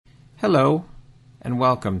Hello, and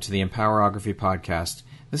welcome to the Empowerography Podcast.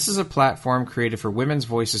 This is a platform created for women's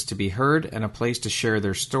voices to be heard and a place to share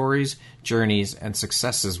their stories, journeys, and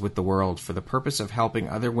successes with the world for the purpose of helping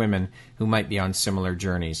other women who might be on similar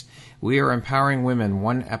journeys. We are empowering women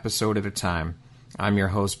one episode at a time. I'm your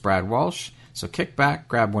host, Brad Walsh, so kick back,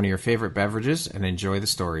 grab one of your favorite beverages, and enjoy the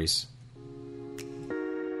stories.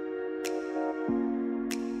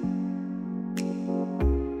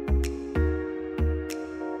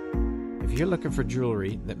 If you're looking for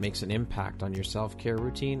jewelry that makes an impact on your self-care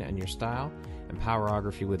routine and your style,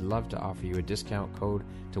 Empowerography would love to offer you a discount code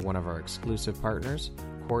to one of our exclusive partners,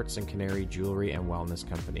 Quartz and Canary Jewelry and Wellness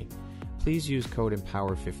Company. Please use code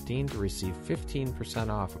EMPOWER15 to receive 15%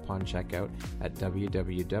 off upon checkout at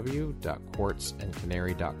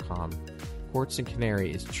www.quartzandcanary.com. Quartz and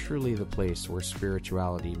Canary is truly the place where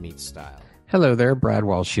spirituality meets style. Hello there, Brad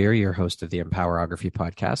Walsh here, your host of the Empowerography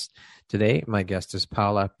Podcast. Today, my guest is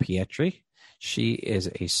Paola Pietri. She is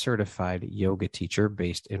a certified yoga teacher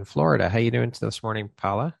based in Florida. How are you doing this morning,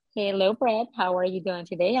 Paola? Hello, Brad. How are you doing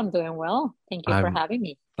today? I'm doing well. Thank you for having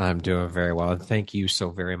me. I'm doing very well. And thank you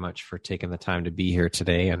so very much for taking the time to be here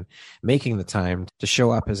today and making the time to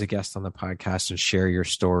show up as a guest on the podcast and share your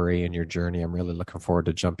story and your journey. I'm really looking forward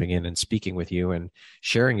to jumping in and speaking with you and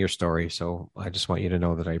sharing your story. So I just want you to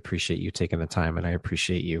know that I appreciate you taking the time and I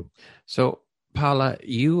appreciate you. So Paola,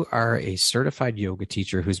 you are a certified yoga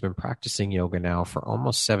teacher who's been practicing yoga now for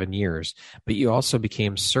almost 7 years, but you also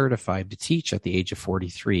became certified to teach at the age of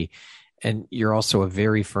 43. And you're also a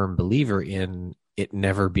very firm believer in it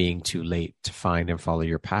never being too late to find and follow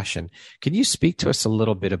your passion. Can you speak to us a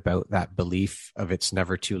little bit about that belief of it's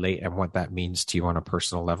never too late and what that means to you on a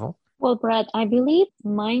personal level? Well, Brad, I believe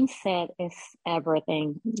mindset is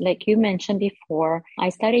everything. Like you mentioned before, I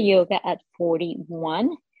started yoga at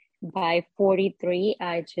 41. By 43,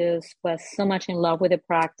 I just was so much in love with the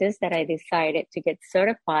practice that I decided to get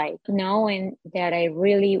certified, knowing that I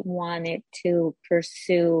really wanted to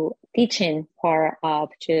pursue teaching part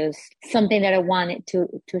of just something that I wanted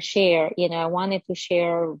to share. You know, I wanted to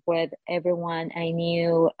share with everyone I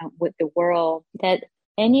knew, with the world, that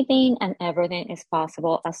anything and everything is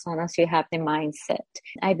possible as long as you have the mindset.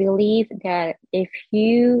 I believe that if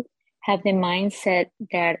you have the mindset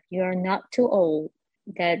that you're not too old,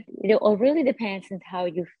 that it all really depends on how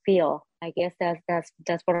you feel. I guess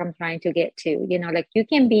that's what I'm trying to get to. You know, like you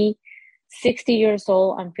can be 60 years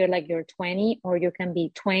old and feel like you're 20, or you can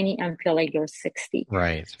be 20 and feel like you're 60.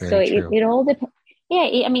 Right. So it all depends. Yeah,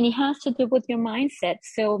 it has to do with your mindset.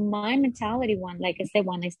 So my mentality like I said,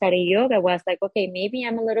 when I started yoga was like, okay, maybe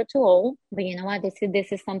I'm a little too old, but you know what? This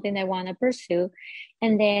is something I want to pursue.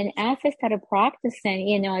 And then as I started practicing,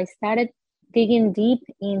 you know, I started digging deep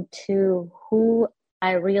into who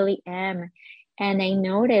I really am. And I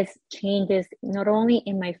noticed changes not only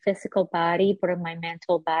in my physical body, but in my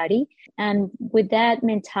mental body. And with that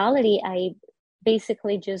mentality, I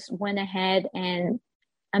basically just went ahead and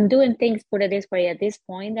I'm doing things, put it this way, at this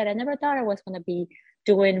point that I never thought I was going to be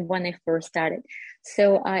doing when I first started.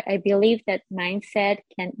 So I believe that mindset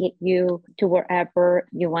can get you to wherever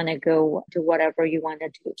you want to go, to whatever you want to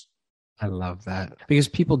do. I love that because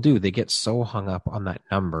people they get so hung up on that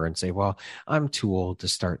number and say, well, I'm too old to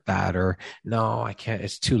start that, or no, I can't,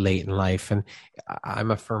 it's too late in life. And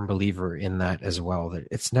I'm a firm believer in that as well, that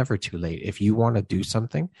it's never too late. If you want to do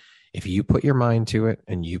something, if you put your mind to it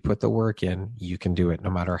and you put the work in, you can do it no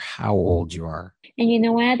matter how old you are. And you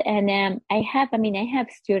know what? And I have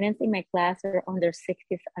students in my class that are on their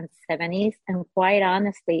 60s and 70s. And quite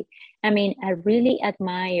honestly, I really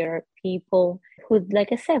admire people who,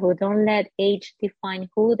 like I said, who don't let age define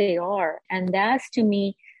who they are. And that's, to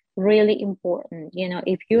me, really important. You know,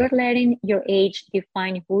 if you're letting your age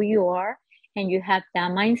define who you are and you have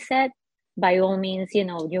that mindset, by all means, you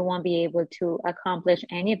know, you won't be able to accomplish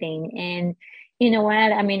anything. And you know what?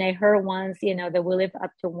 I heard once, you know, that we live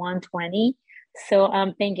up to 120. So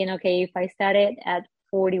I'm thinking, okay, if I started at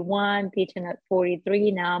 41, teaching at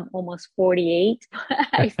 43, now I'm almost 48.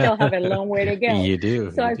 I still have a long way to go. You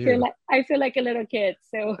do. So I feel like a little kid.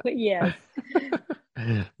 So yes.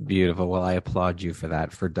 Beautiful. Well, I applaud you for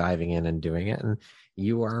that, for diving in and doing it. And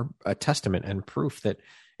you are a testament and proof that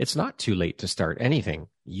it's not too late to start anything.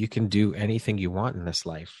 You can do anything you want in this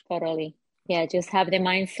life. Totally. Yeah, just have the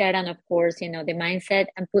mindset, and of course, you know, the mindset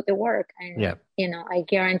and put the work. And, you know, I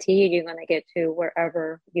guarantee you're going to get to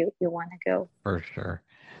wherever you want to go. For sure.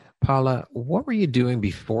 Paola, what were you doing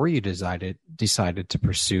before you decided to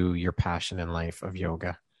pursue your passion in life of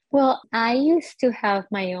yoga? Well, I used to have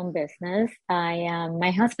my own business.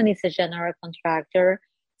 My husband is a general contractor.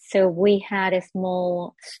 So we had a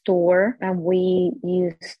small store and we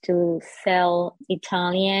used to sell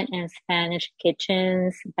Italian and Spanish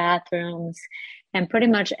kitchens, bathrooms, and pretty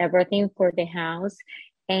much everything for the house.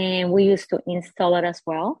 And we used to install it as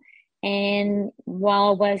well. And while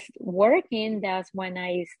I was working, that's when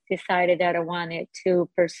I decided that I wanted to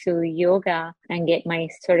pursue yoga and get my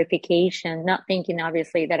certification, not thinking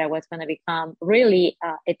obviously that I was going to become really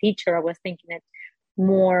a teacher. I was thinking it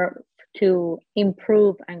more to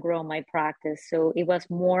improve and grow my practice. So it was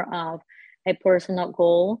more of a personal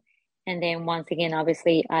goal. And then once again,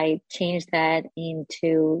 obviously, I changed that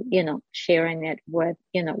into, sharing it with,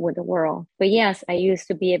 with the world. But yes, I used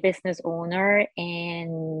to be a business owner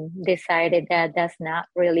and decided that that's not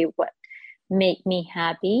really what made me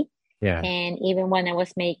happy. Yeah. And even when I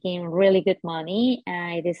was making really good money,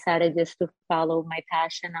 I decided just to follow my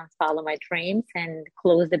passion and follow my dreams and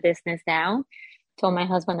close the business down. Told my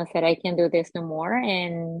husband, I said, I can't do this no more.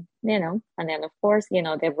 And, and then of course,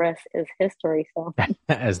 the rest is history. So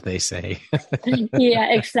as they say.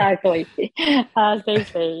 Yeah, exactly. As they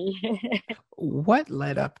say. What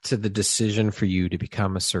led up to the decision for you to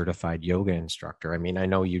become a certified yoga instructor? I mean, I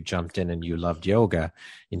know you jumped in and you loved yoga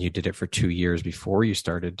and you did it for 2 years before you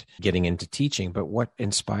started getting into teaching, but what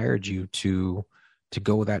inspired you to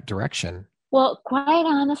go that direction? Well, quite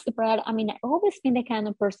honestly, Brad, I mean, I've always been the kind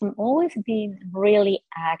of person, always been really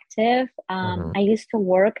active. I used to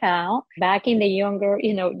work out back in the younger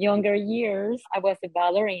years. I was a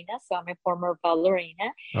ballerina, so I'm a former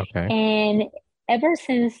ballerina. Okay. And ever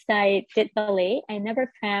since I did ballet, I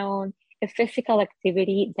never found a physical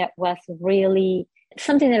activity that was really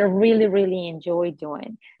something that I really, really enjoyed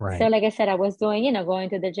doing. Right. So like I said, I was doing, going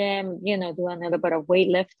to the gym, doing a little bit of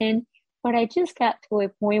weightlifting. But I just got to a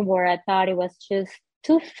point where I thought it was just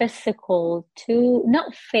too physical, too,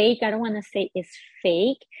 not fake. I don't want to say it's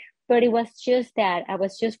fake, but it was just that I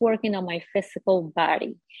was just working on my physical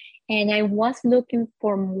body. And I was looking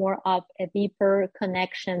for more of a deeper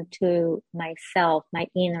connection to myself, my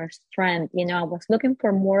inner strength. I was looking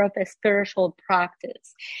for more of a spiritual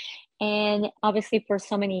practice. And obviously for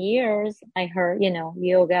so many years, I heard,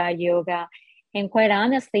 yoga. And quite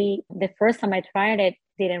honestly, the first time I tried it,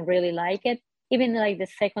 didn't really like it. Even like the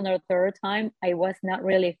second or third time, I was not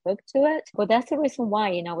really hooked to it. But that's the reason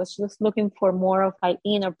why, I was just looking for more of my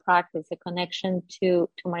inner practice, a connection to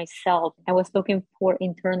myself. I was looking for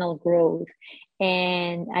internal growth.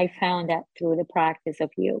 And I found that through the practice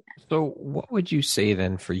of yoga. So what would you say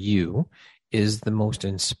then for you is the most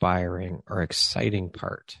inspiring or exciting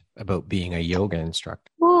part about being a yoga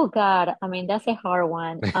instructor? Oh God, I mean, that's a hard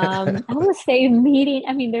one. I would say meeting,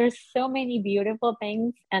 I mean, there's so many beautiful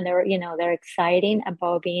things and they're exciting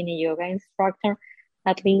about being a yoga instructor,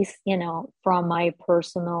 at least, from my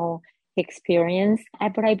personal experience.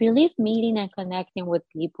 But I believe meeting and connecting with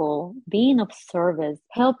people, being of service,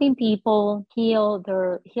 helping people heal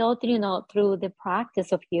through the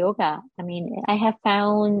practice of yoga. I mean, I have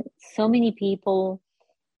found so many people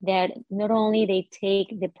that not only they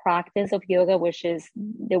take the practice of yoga, which is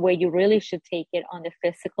the way you really should take it on the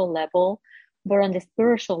physical level, but on the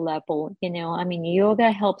spiritual level, I mean, yoga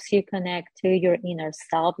helps you connect to your inner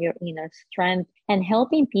self, your inner strength, and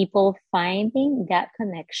helping people finding that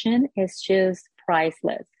connection is just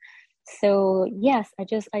priceless. So yes, I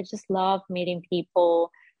just love meeting people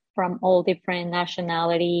from all different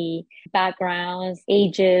nationality, backgrounds,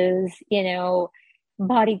 ages,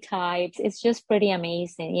 body types. It's just pretty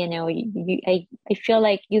amazing. I feel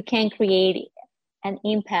like you can create an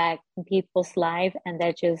impact in people's life, and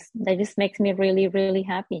that just makes me really, really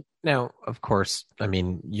happy. Now, of course, I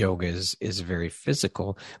mean, yoga is very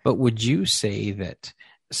physical, but would you say that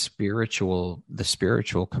the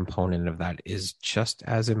spiritual component of that is just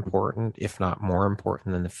as important, if not more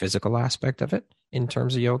important than the physical aspect of it in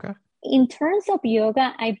terms of yoga? In terms of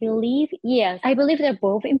yoga, I believe, yes, I believe they're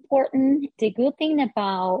both important. The good thing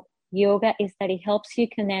about yoga is that it helps you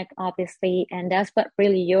connect, obviously, and that's what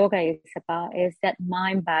really yoga is about, is that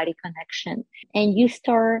mind-body connection. And you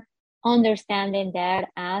start understanding that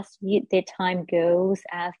as the time goes,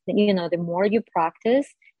 as the more you practice,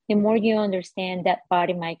 the more you understand that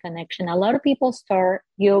body-mind connection. A lot of people start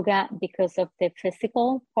yoga because of the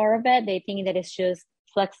physical part of it. They think that it's just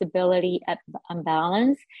flexibility and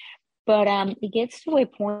balance. But it gets to a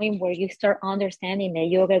point where you start understanding that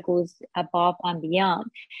yoga goes above and beyond.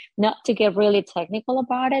 Not to get really technical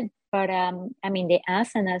about it, but I mean, the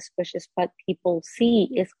asanas, which is what people see,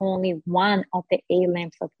 is only one of the 8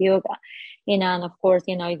 limbs of yoga. And of course,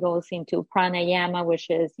 it goes into pranayama, which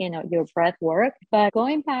is, your breath work. But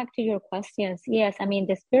going back to your questions, yes, I mean,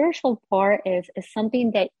 the spiritual part is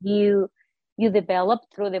something that you you develop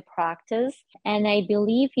through the practice. And I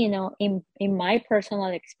believe, in my personal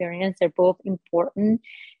experience, they're both important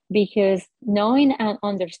because knowing and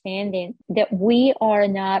understanding that we are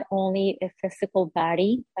not only a physical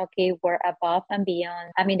body, okay, we're above and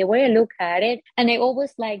beyond. I mean, the way I look at it, and I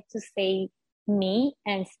always like to say me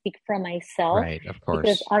and speak for myself. Right, of course.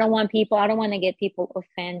 Because I don't want to get people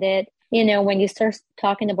offended. When you start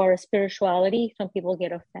talking about spirituality, some people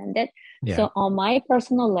get offended. Yeah. So on my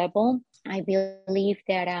personal level, I believe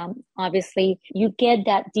that obviously you get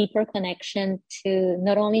that deeper connection to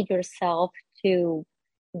not only yourself, to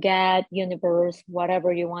God, universe,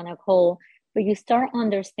 whatever you want to call, but you start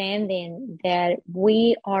understanding that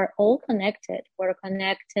we are all connected. We're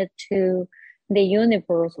connected to the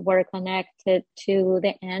universe. We're connected to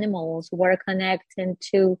the animals. We're connected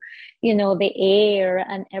to, the air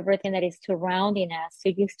and everything that is surrounding us.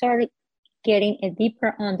 So you start getting a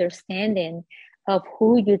deeper understanding of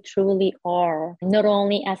who you truly are, not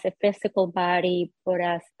only as a physical body, but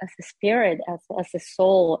as a spirit, as a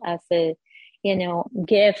soul, as a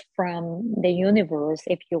gift from the universe,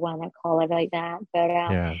 if you want to call it like that. But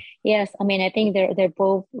yes, I mean, I think they're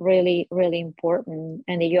both really, really important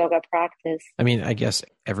in the yoga practice. I mean, I guess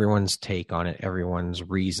everyone's take on it, everyone's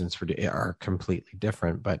reasons for it are completely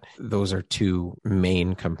different, but those are two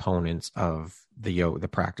main components of the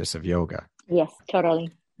practice of yoga. Yes,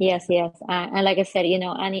 totally. Yes. And like I said,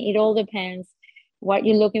 and it all depends what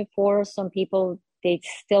you're looking for. Some people, they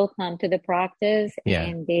still come to the practice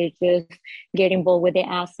and they just get involved with the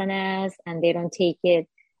asanas and they don't take it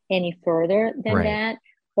any further than that.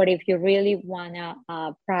 But if you really want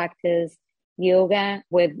to practice yoga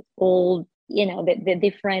with all, the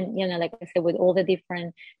different, like I said, with all the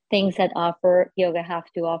different things that yoga have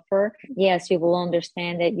to offer, yes, you will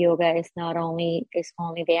understand that yoga is only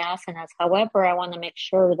the asanas. However, I want to make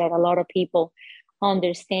sure that a lot of people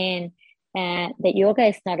understand that yoga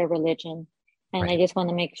is not a religion. And I just want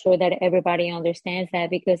to make sure that everybody understands that,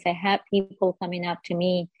 because I have people coming up to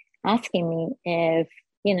me asking me if,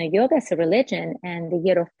 yoga is a religion, and they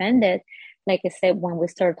get offended. Like I said, when we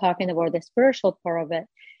start talking about the spiritual part of it.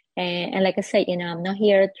 And like I said, I'm not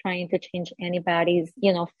here trying to change anybody's,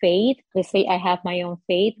 faith. They say I have my own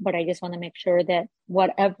faith, but I just want to make sure that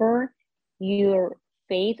whatever your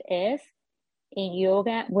faith is, in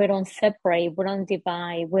yoga, we don't separate, we don't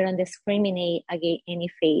divide, we don't discriminate against any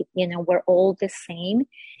faith. We're all the same.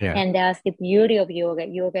 Yeah. And that's the beauty of yoga.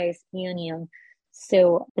 Yoga is union.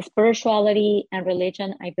 So spirituality and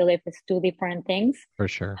religion, I believe, is two different things. For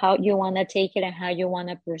sure. How you want to take it and how you want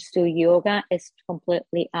to pursue yoga is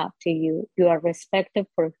completely up to you. You are respected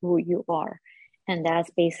for who you are. And that's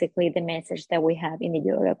basically the message that we have in the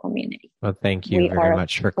yoga community. Well, thank you very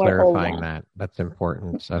much for clarifying that. That's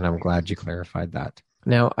important. And I'm glad you clarified that.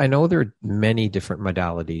 Now, I know there are many different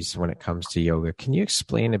modalities when it comes to yoga. Can you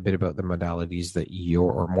explain a bit about the modalities that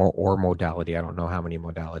modality? I don't know how many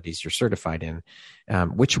modalities you're certified in,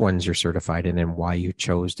 which ones you're certified in, and why you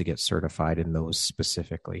chose to get certified in those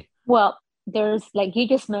specifically. Well, there's, like you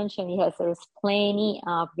just mentioned, yes, there's plenty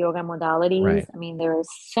of yoga modalities. Right. I mean, there's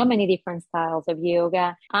so many different styles of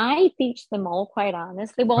yoga. I teach them all, quite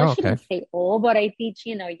honestly. Well, I shouldn't say all, but I teach,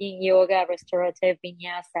 yin yoga, restorative,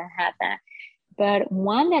 vinyasa, hatha. But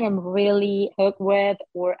one that I'm really hooked with,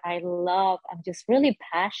 or I love, I'm just really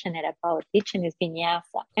passionate about teaching, is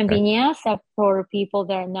vinyasa. And vinyasa, for people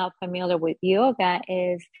that are not familiar with yoga,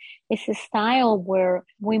 it's a style where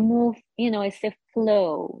we move, it's a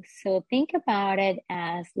flow. So think about it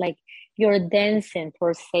as like you're dancing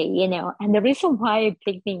per se, And the reason why I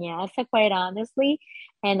picked vinyasa, quite honestly,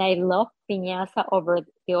 and I love vinyasa over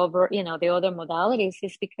the other modalities,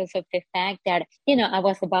 is because of the fact that, I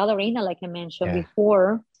was a ballerina, like I mentioned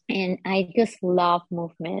before, and I just love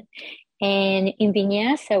movement. And in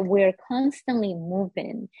vinyasa, we're constantly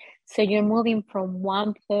moving. So you're moving from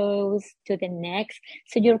one pose to the next.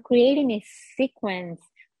 So you're creating a sequence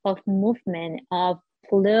of movement, of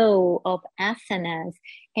flow, of asanas,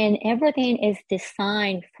 and everything is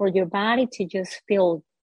designed for your body to just feel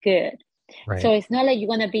good. Right. So it's not like you're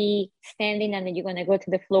going to be standing and then you're going to go to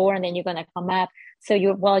the floor and then you're going to come up. So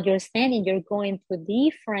while you're standing, you're going through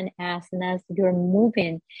different asanas, you're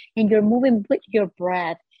moving, and you're moving with your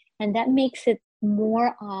breath. And that makes it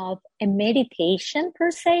more of a meditation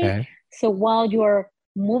per se. Okay. So while you're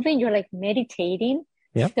moving, you're like meditating.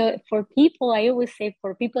 Yep. So for people, I always say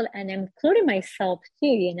for people, and including myself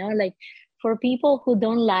too, like for people who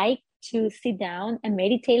don't like to sit down and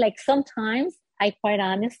meditate, like sometimes I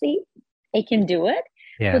can do it.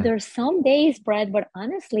 Yeah. But there's some days, Brad, but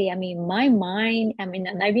honestly, I mean, my mind,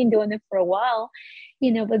 and I've been doing it for a while,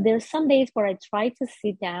 but there's some days where I try to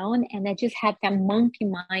sit down and I just have that monkey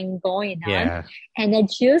mind going on, and I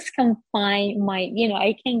just can find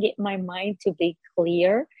I can get my mind to be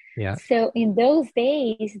clear. Yeah. So in those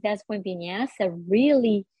days, that's when vinyasa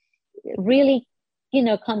really, really,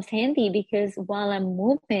 comes handy, because while I'm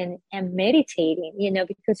moving and meditating,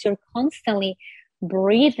 because you're constantly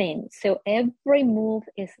breathing. So every move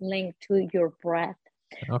is linked to your breath.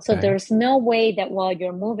 Okay. So there's no way that while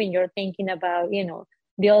you're moving, you're thinking about,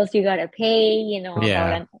 bills you gotta pay,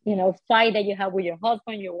 about fight that you have with your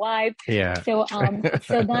husband, your wife. Yeah. So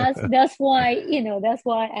so that's why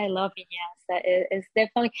I love vinyasa. It's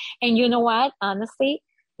definitely, and you know what? Honestly,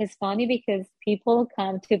 it's funny because people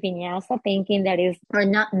come to vinyasa thinking or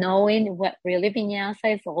not knowing what really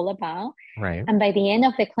vinyasa is all about. Right. And by the end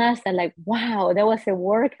of the class, they're like, wow, that was a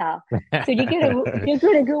workout. So you get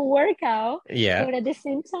a good workout. Yeah. But at the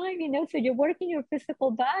same time, so you're working your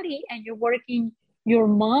physical body and you're working your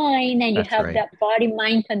mind, and you have that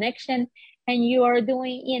body-mind connection, and you are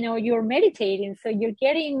doing, you're meditating. So you're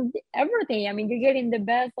getting everything. I mean, you're getting the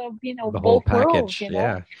best of, the whole package. Worlds,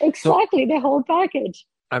 Yeah. Exactly. The whole package.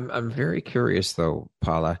 I'm very curious though,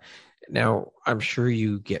 Paula. Now, I'm sure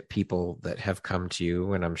you get people that have come to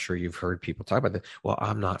you, and I'm sure you've heard people talk about that. Well,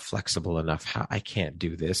 I'm not flexible enough. I can't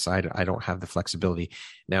do this. I don't have the flexibility.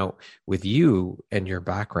 Now, with you and your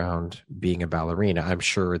background being a ballerina, I'm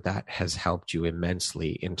sure that has helped you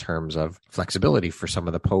immensely in terms of flexibility for some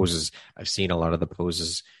of the poses. I've seen a lot of the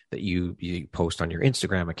poses that you post on your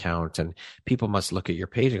Instagram account, and people must look at your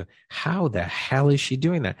page and go, how the hell is she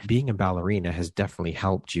doing that? Being a ballerina has definitely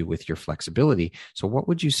helped you with your flexibility. So what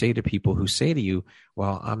would you say to people who say to you,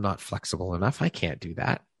 well, I'm not flexible enough, I can't do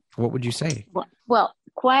that? What would you say? Well,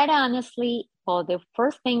 quite honestly, the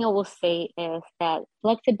first thing I will say is that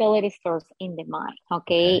flexibility starts in the mind.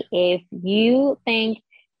 Okay. If you think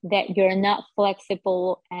that you're not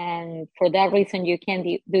flexible and for that reason you can't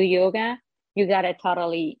do yoga, you got it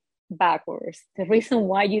totally backwards. The reason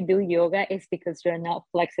why you do yoga is because you're not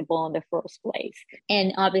flexible in the first place.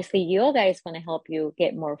 And obviously yoga is going to help you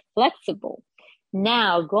get more flexible.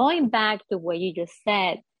 Now, going back to what you just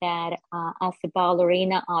said, that as a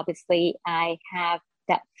ballerina, obviously I have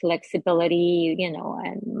that flexibility,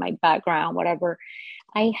 and my background, whatever.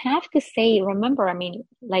 I have to say, remember, I mean,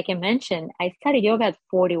 like I mentioned, I started yoga at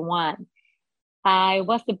 41. I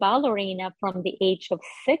was the ballerina from the age of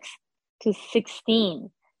 6 to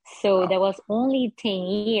 16. So that was only 10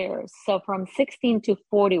 years. So from 16 to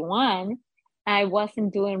 41, I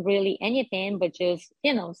wasn't doing really anything, but just,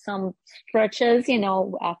 some stretches,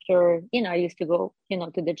 after, I used to go,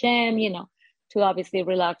 to the gym, to obviously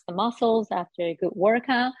relax the muscles after a good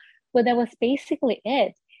workout. But that was basically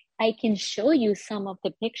it. I can show you some of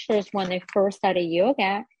the pictures when I first started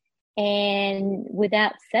yoga. And with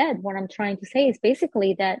that said, what I'm trying to say is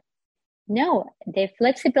basically that no, the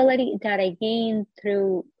flexibility that I gained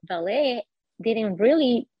through ballet didn't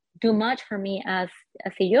really do much for me as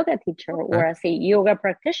a yoga teacher or as a yoga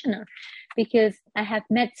practitioner, because I have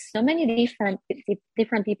met so many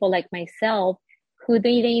different people like myself who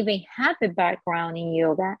didn't even have a background in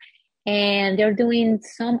yoga, and they're doing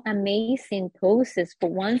some amazing poses.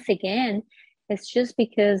 But once again, it's just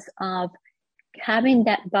because of having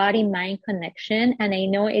that body-mind connection. And I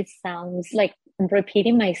know it sounds like I'm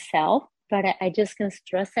repeating myself, but I just can't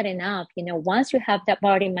stress that enough. Once you have that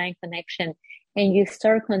body-mind connection and you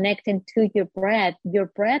start connecting to your breath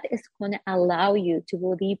is going to allow you to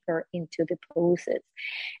go deeper into the poses.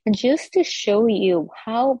 And just to show you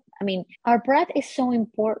how, our breath is so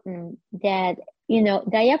important that,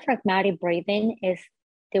 diaphragmatic breathing is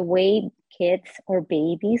the way kids or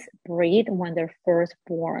babies breathe when they're first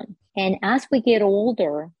born. And as we get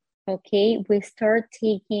older, we start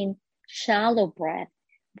taking shallow breath.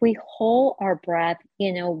 We hold our breath,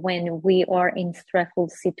 when we are in stressful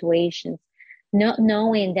situations, not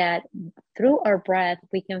knowing that through our breath,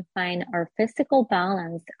 we can find our physical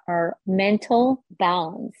balance, our mental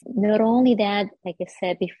balance. Not only that, like I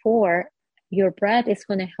said before, your breath is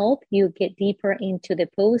going to help you get deeper into the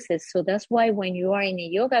poses. So that's why when you are in a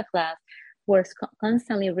yoga class, we're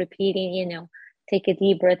constantly repeating, take a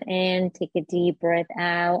deep breath in, take a deep breath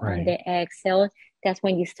out. On the exhale. That's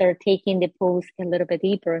when you start taking the pose a little bit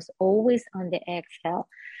deeper. It's always on the exhale.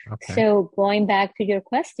 Okay. So going back to your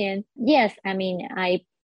question, yes, I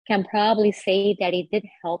can probably say that it did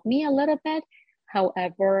help me a little bit.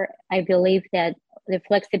 However, I believe that the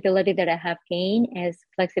flexibility that I have gained is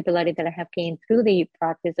flexibility that I have gained through the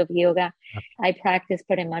practice of yoga. I practice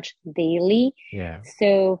pretty much daily. Yeah.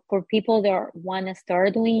 So for people that want to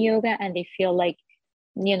start doing yoga and they feel like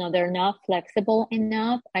they're not flexible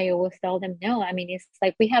enough, I always tell them no. I mean, it's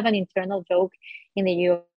like we have an internal joke in the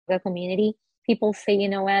yoga community. People say, you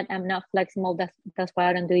know what, I'm not flexible. That's why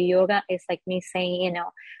I don't do yoga. It's like me saying,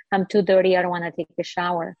 I'm too dirty. I don't want to take a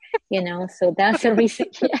shower, so that's the reason.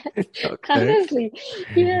 Yes, Okay. honestly,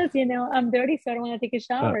 yes, I'm dirty, so I don't want to take a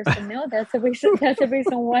shower. So no, that's the reason. That's the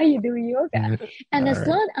reason why you do yoga. And All as right.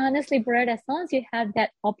 long, honestly, Brett, as long as you have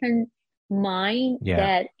that open mind Yeah.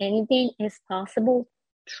 that anything is possible,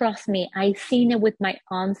 trust me, I've seen it with my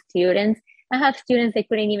own students. I have students that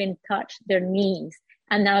couldn't even touch their knees,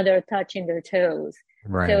 and now they're touching their toes.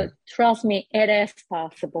 Right. So trust me, it is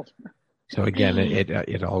possible. So again,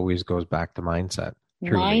 it always goes back to mindset.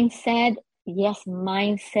 Truly. Mindset, yes,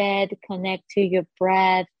 mindset, connect to your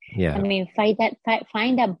breath. Yeah. I mean, find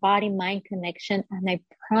that body-mind connection, and I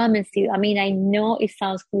promise you. I mean, I know it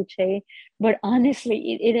sounds cliche, but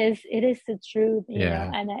honestly, it is the truth.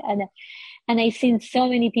 Yeah. And I've seen so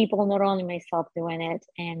many people, not only myself, doing it,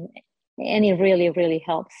 and it really, really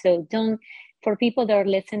helps. So for people that are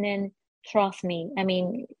listening, trust me. I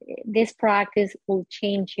mean, this practice will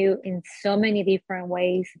change you in so many different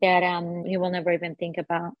ways that you will never even think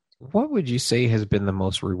about. What would you say has been the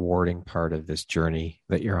most rewarding part of this journey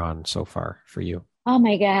that you're on so far for you? Oh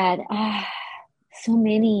my God, so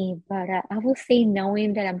many. But I will say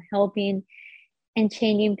knowing that I'm helping and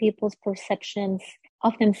changing people's perceptions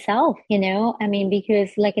of themselves, I mean,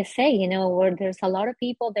 because like I say, where there's a lot of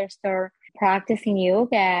people that start practicing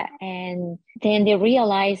yoga and then they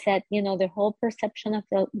realize that, their whole perception of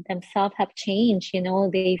themselves have changed,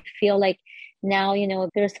 they feel like now,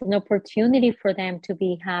 there's an opportunity for them to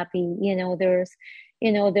be happy, there's,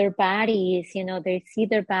 their bodies, they see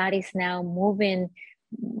their bodies now moving,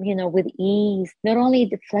 with ease, not only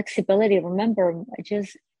the flexibility, remember,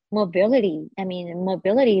 just mobility. I mean,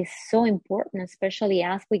 mobility is so important, especially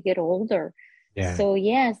as we get older. Yeah. So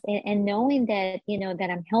yes, and knowing that, that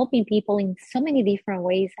I'm helping people in so many different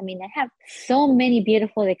ways. I mean, I have so many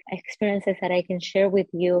beautiful experiences that I can share with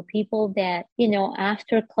you. People that,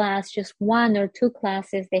 after class, just 1 or 2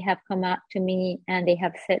 classes, they have come up to me and they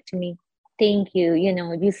have said to me, thank you.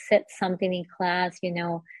 You said something in class,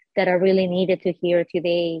 that I really needed to hear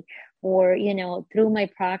today. Or, through my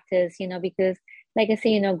practice, because like I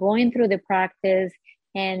say, going through the practice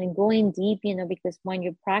and going deep, because when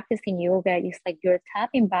you're practicing yoga, it's like you're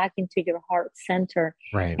tapping back into your heart center.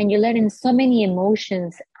 Right. And you're letting so many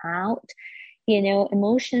emotions out,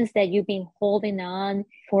 emotions that you've been holding on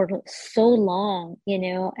for so long,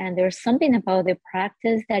 and there's something about the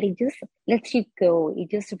practice that it just lets you go.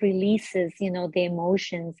 It just releases, the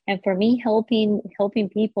emotions. And for me, helping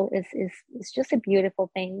people is just a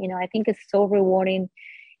beautiful thing. I think it's so rewarding.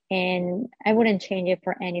 And I wouldn't change it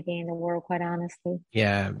for anything in the world, quite honestly.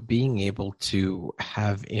 Yeah, being able to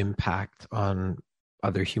have impact on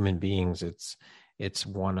other human beings, it's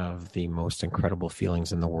one of the most incredible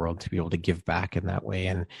feelings in the world to be able to give back in that way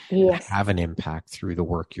and Yes. have an impact through the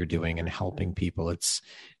work you're doing and helping people. It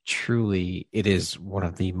is one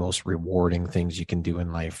of the most rewarding things you can do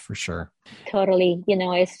in life, for sure. Totally.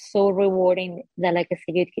 It's so rewarding that, like I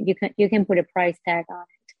said, you can put a price tag on it.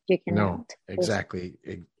 You cannot. No, exactly.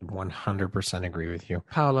 100% agree with you.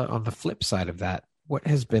 Paula, on the flip side of that, what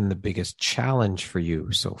has been the biggest challenge for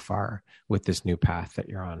you so far with this new path that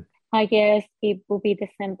you're on? I guess it will be the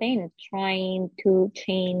same thing, trying to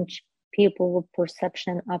change people's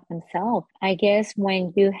perception of themselves. I guess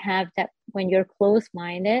when you're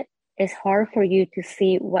closed-minded, it's hard for you to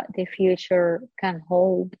see what the future can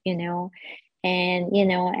hold, and,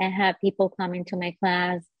 I have people come into my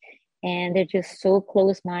class and they're just so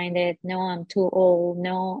close-minded. No, I'm too old.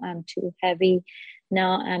 No, I'm too heavy. No,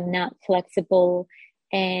 I'm not flexible.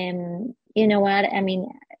 And you know what? I mean,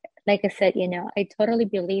 like I said, I totally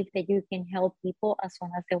believe that you can help people as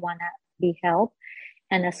long as they want to be helped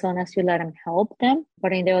and as long as you let them help them.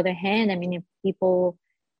 But on the other hand, I mean, if people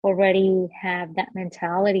already have that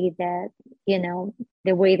mentality that,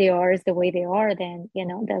 the way they are is the way they are, then,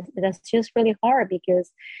 that's just really hard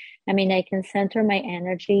because, I mean, I can center my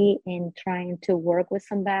energy in trying to work with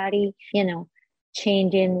somebody,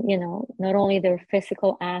 changing, not only their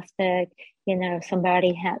physical aspect, if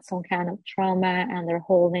somebody had some kind of trauma and they're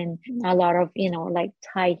holding a lot of, like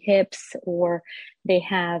tight hips, or they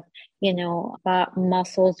have,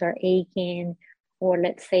 muscles are aching, or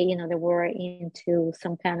let's say, they were into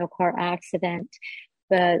some kind of car accident,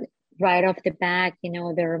 but right off the bat,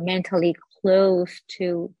 they're mentally close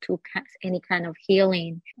to any kind of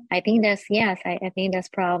healing. I think I think that's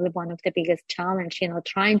probably one of the biggest challenge,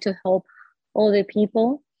 trying to help older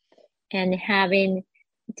people and having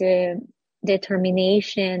the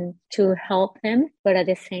determination to help them, but at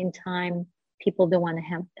the same time, people don't want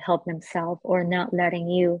to help themselves or not letting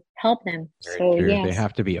you help them. Very So true. They yes.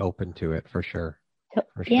 have to be open to it for sure.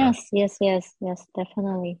 For sure. Yes,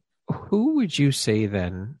 definitely. Who would you say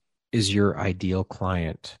then is your ideal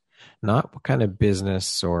client? Not what kind of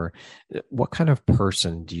business or what kind of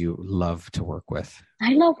person do you love to work with?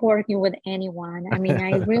 I love working with anyone. I mean,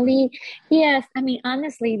 I really, yes, I mean,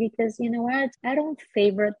 honestly, because you know what? I don't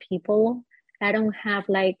favorite people. I don't have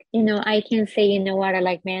like, I can say, you know what, I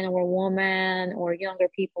like man or woman or younger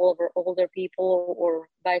people over older people or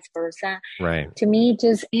vice versa. Right. To me,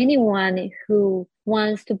 just anyone who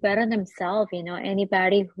wants to better themselves,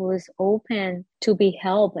 anybody who is open to be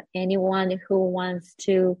helped, anyone who wants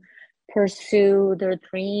to pursue their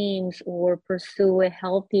dreams or pursue a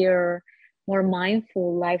healthier, more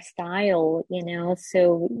mindful lifestyle,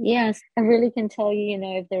 So yes, I really can tell you,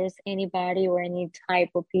 if there's anybody or any type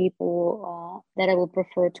of people that I would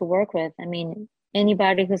prefer to work with. I mean,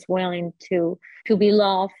 anybody who's willing to be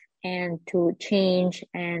loved and to change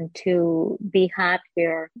and to be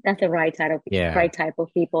happier. That's the right type of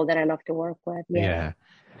people that I love to work with. Yeah.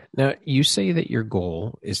 Now, you say that your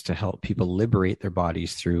goal is to help people liberate their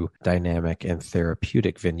bodies through dynamic and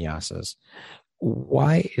therapeutic vinyasas.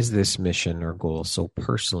 Why is this mission or goal so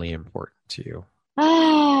personally important to you?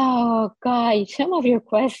 Oh, God, some of your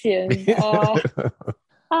questions.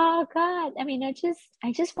 Oh God, I mean, I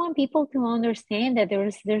just want people to understand that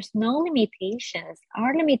there's no limitations.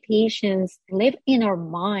 Our limitations live in our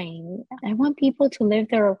mind. I want people to live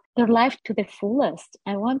their life to the fullest.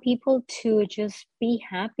 I want people to just be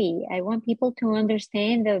happy. I want people to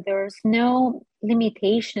understand that there's no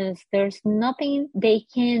limitations. There's nothing they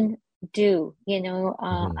can do,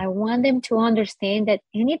 I want them to understand that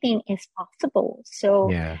anything is possible. So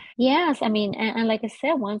yes, I mean, and like I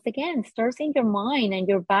said, once again, it starts in your mind and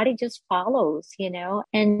your body just follows,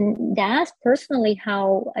 and that's personally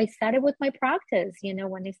how I started with my practice,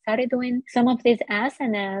 when I started doing some of these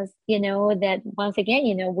asanas, that once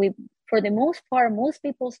again, for the most part, most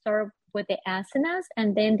people start with the asanas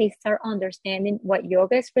and then they start understanding what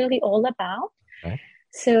yoga is really all about. Okay.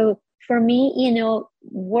 So for me,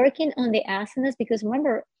 working on the asanas, because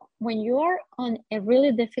remember, when you are on a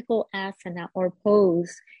really difficult asana or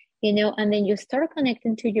pose, and then you start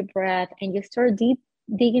connecting to your breath and you start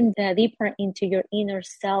digging deeper into your inner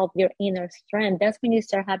self, your inner strength, that's when you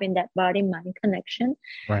start having that body-mind connection.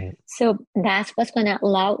 Right. So that's what's going to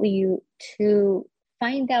allow you to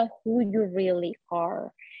find out who you really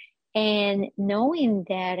are. And knowing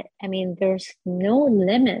that, I mean, there's no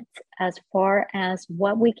limit as far as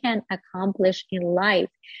what we can accomplish in life,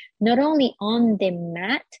 not only on the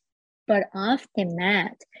mat, but off the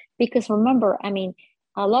mat. Because remember, I mean,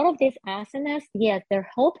 a lot of these asanas, yes, they're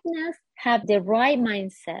helping us have the right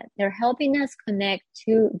mindset. They're helping us connect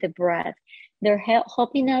to the breath. They're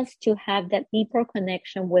helping us to have that deeper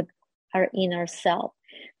connection with our inner self.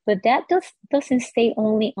 But that doesn't stay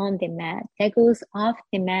only on the mat. That goes off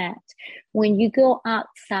the mat. When you go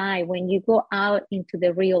outside, when you go out into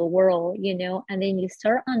the real world, and then you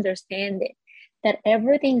start understanding that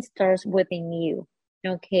everything starts within you,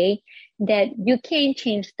 okay? That you can't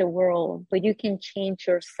change the world, but you can change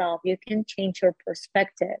yourself. You can change your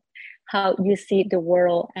perspective, how you see the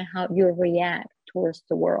world and how you react towards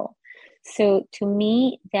the world. So to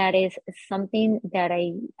me, that is something that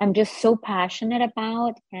I'm just so passionate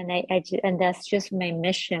about. And and that's just my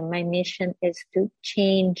mission. My mission is to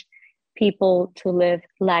change people to live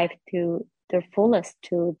life to their fullest,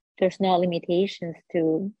 there's no limitations,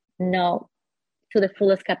 to the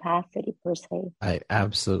fullest capacity per se. I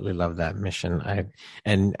absolutely love that mission.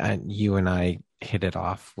 And you and I hit it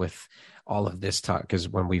off with all of this talk, because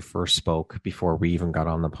when we first spoke, before we even got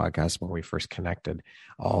on the podcast, when we first connected,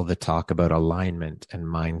 all the talk about alignment and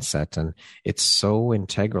mindset, and it's so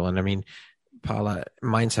integral. And I mean, Paula,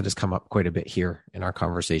 mindset has come up quite a bit here in our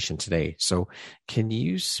conversation today. So can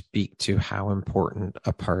you speak to how important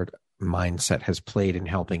a part mindset has played in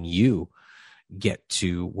helping you get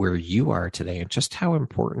to where you are today, and just how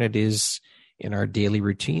important it is in our daily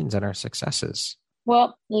routines and our successes?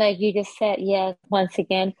 Well, like you just said, yes, once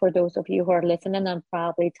again, for those of you who are listening, I'm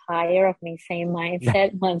probably tired of me saying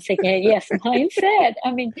mindset. Once again, yes, mindset.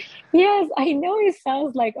 I mean, yes, I know it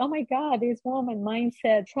sounds like, oh my God, this woman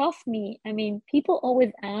mindset. Trust me. I mean, people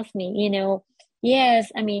always ask me,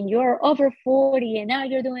 yes, I mean, you're over 40 and now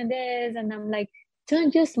you're doing this. And I'm like,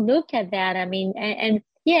 don't just look at that. I mean, and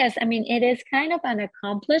yes, I mean, it is kind of an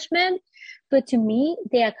accomplishment. But to me,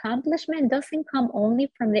 the accomplishment doesn't come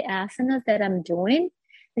only from the asanas that I'm doing.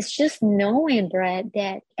 It's just knowing, Brett,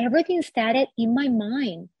 that everything started in my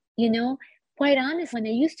mind. quite honest, when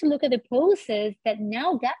I used to look at the process, that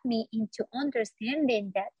now got me into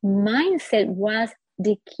understanding that mindset was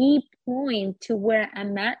the key point to where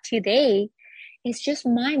I'm at today. It's just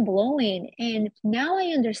mind blowing. And now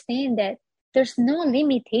I understand that there's no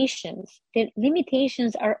limitations. The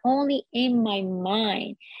limitations are only in my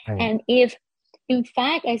mind. Right. And if, in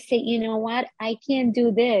fact, I say, you know what, I can't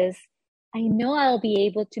do this, I know I'll be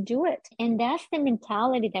able to do it. And that's the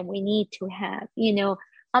mentality that we need to have.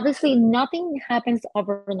 Obviously nothing happens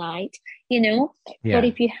overnight, Yeah. but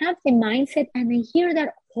if you have the mindset, and I hear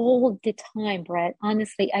that all the time, Brett,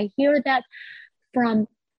 honestly, I hear that from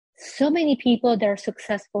so many people that are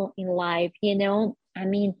successful in life, I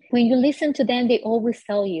mean, when you listen to them, they always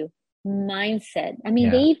tell you mindset. I mean,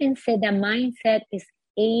 Yeah. they even said that mindset is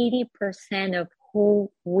 80% of who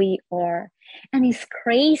we are. And it's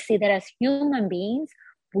crazy that as human beings,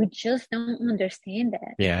 we just don't understand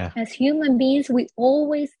that. Yeah. As human beings, we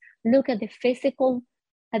always look at the physical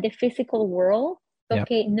world, Yep.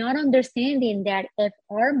 okay, not understanding that if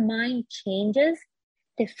our mind changes,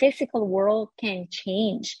 the physical world can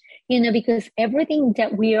change, because everything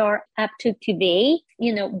that we are up to today,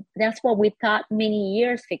 that's what we thought many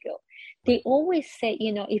years ago. They always say,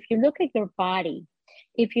 if you look at your body,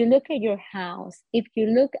 if you look at your house, if you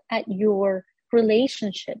look at your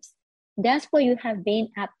relationships, that's what you have been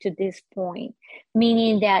up to this point.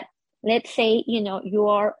 Meaning that, let's say, you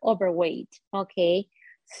are overweight, okay?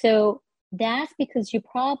 So that's because you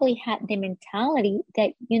probably had the mentality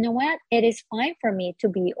that, you know what, it is fine for me to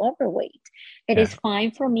be overweight. It is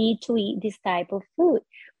fine for me to eat this type of food.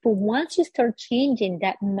 But once you start changing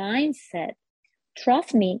that mindset,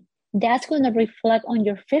 trust me, that's going to reflect on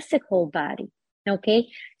your physical body. Okay.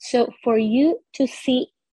 So for you to see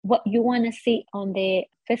what you want to see on the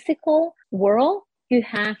physical world, you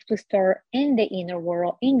have to start in the inner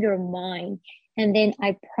world, in your mind. And then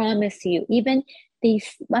I promise you, even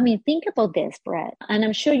think about this, Brett. And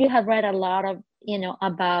I'm sure you have read a lot of,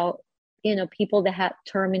 about, people that have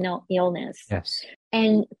terminal illness. Yes.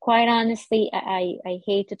 And quite honestly, I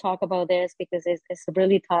hate to talk about this because it's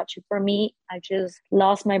really touchy for me. I just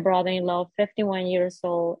lost my brother-in-law, 51 years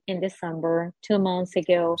old, in December, 2 months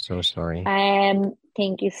ago. So sorry.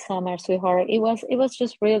 Thank you so much, sweetheart. It was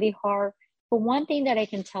just really hard. But one thing that I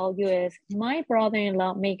can tell you is my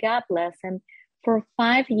brother-in-law, may God bless him, for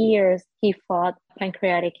 5 years, he fought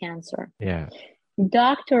pancreatic cancer. Yeah.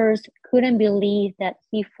 Doctors couldn't believe that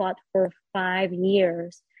he fought for 5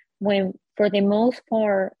 years when, for the most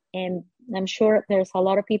part, and I'm sure there's a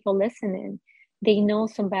lot of people listening, they know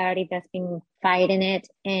somebody that's been fighting it,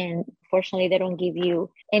 and fortunately they don't give you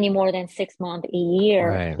any more than 6 months, a year.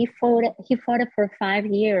 Right. He fought it for 5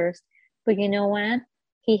 years, but you know what?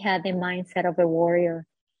 He had the mindset of a warrior.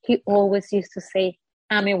 He always used to say,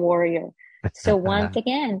 I'm a warrior. So once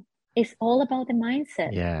again, it's all about the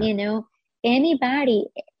mindset. Yeah. Anybody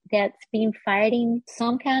that's been fighting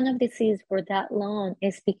some kind of disease for that long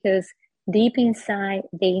is because deep inside,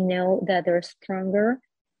 they know that they're stronger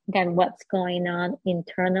than what's going on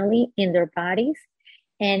internally in their bodies.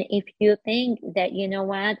 And if you think that, you know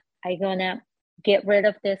what, I'm going to get rid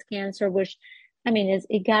of this cancer, which, I mean,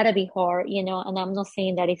 it gotta be hard, and I'm not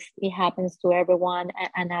saying that it happens to everyone,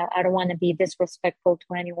 and I don't want to be disrespectful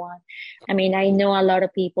to anyone. I mean, I know a lot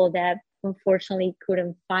of people that unfortunately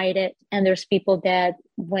couldn't fight it, and there's people that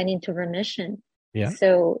went into remission. Yeah.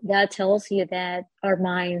 So that tells you that our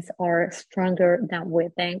minds are stronger than we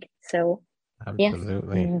think. So,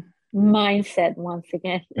 absolutely. Yes. Mindset once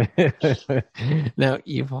again. Now,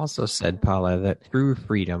 you've also said, Paula, that true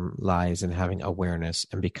freedom lies in having awareness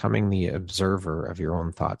and becoming the observer of your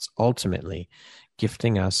own thoughts, ultimately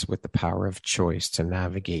gifting us with the power of choice to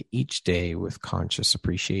navigate each day with conscious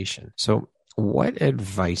appreciation. So what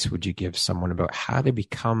advice would you give someone about how to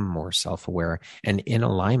become more self-aware and in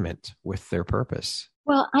alignment with their purpose?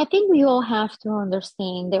 Well, I think we all have to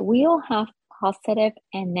understand that we all have positive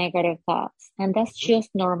and negative thoughts, and that's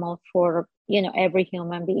just normal for every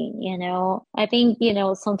human being. I think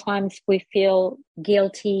sometimes we feel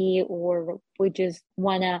guilty, or we just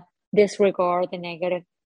want to disregard the negative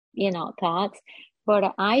thoughts.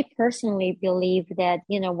 But I personally believe that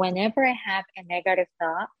whenever I have a negative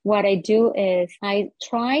thought, what I do is I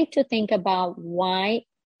try to think about why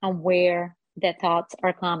and where the thoughts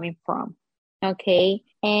are coming from. Okay.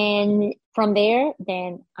 And from there,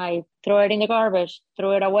 then I throw it in the garbage,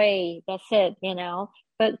 throw it away. That's it,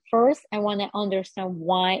 But first, I want to understand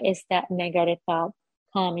why is that negative thought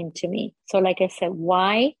coming to me. So like I said,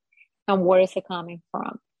 why and where is it coming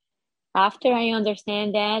from? After I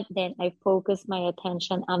understand that, then I focus my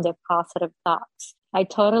attention on the positive thoughts. I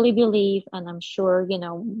totally believe, and I'm sure,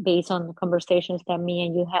 based on the conversations that me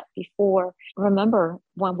and you had before, remember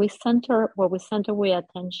when we center with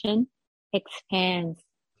attention, expands,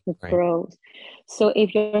 it Right. grows. So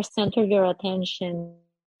if you center your attention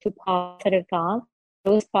to positive thoughts,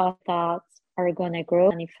 those positive thoughts are going to grow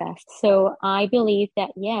and manifest. So I believe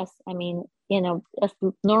that, yes, I mean, as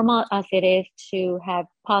normal as it is to have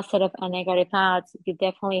positive and negative thoughts, you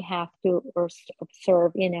definitely have to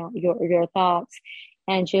observe, your thoughts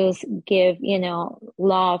and just give,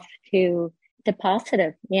 love to the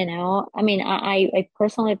positive, I mean, I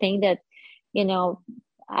personally think that, you know,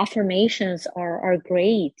 affirmations are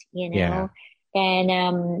great, Yeah.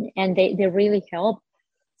 and they really help.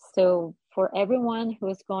 So for everyone who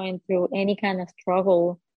is going through any kind of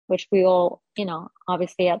struggle, which we all,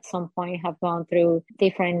 obviously at some point have gone through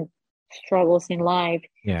different struggles in life,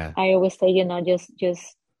 Yeah. I always say,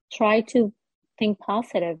 just try to think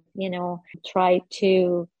positive, try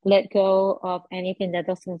to let go of anything that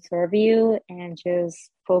doesn't serve you and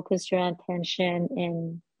just focus your attention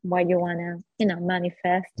in what you want to,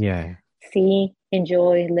 manifest, Yeah. see,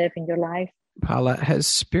 enjoy, live in your life. Paula, has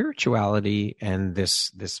spirituality and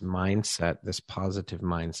this mindset, this positive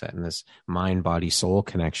mindset and this mind body soul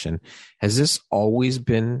connection, has this always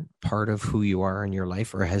been part of who you are in your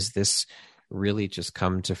life, or has this really just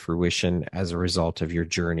come to fruition as a result of your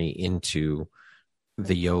journey into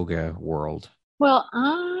the yoga world? Well,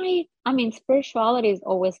 I mean, spirituality has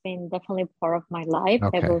always been definitely part of my life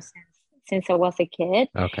Okay. ever since I was a kid.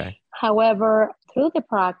 Okay. However, through the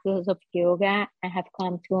practice of yoga, I have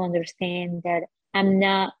come to understand that I'm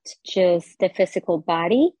not just the physical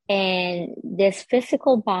body. And this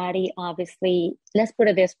physical body, obviously, let's put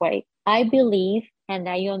it this way. I believe, and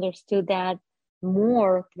I understood that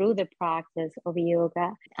more through the practice of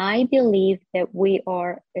yoga. I believe that we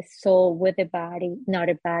are a soul with a body, not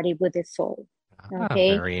a body with a soul. Ah,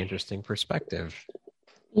 Okay. very interesting perspective.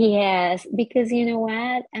 Yes, because you know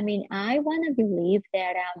what? I mean, I want to believe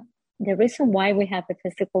that the reason why we have a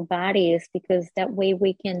physical body is because that way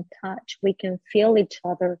we can touch, we can feel each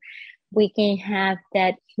other, we can have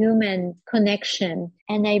that human connection.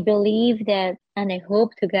 And I believe that, and I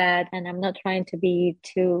hope to God, and I'm not trying to be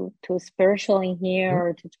too spiritual in here Mhm.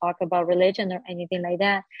 or to talk about religion or anything like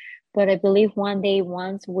that. But I believe one day,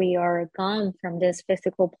 once we are gone from this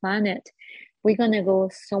physical planet, we're gonna go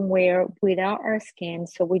somewhere without our skin.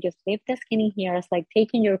 So we just leave the skin in here. It's like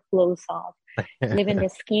taking your clothes off, leaving the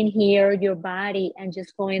skin here, your body, and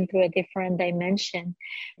just going through a different dimension.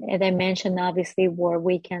 A dimension obviously where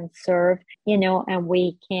we can serve, and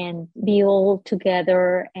we can be all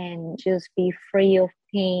together and just be free of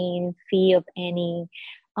pain, free of any.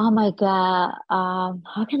 Oh my God,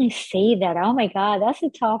 how can I say that? Oh my God, that's a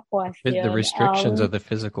tough The question. restrictions of the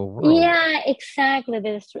physical world. Yeah, exactly.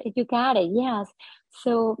 You got it. Yes.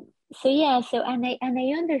 So yeah. So and I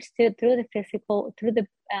understood through the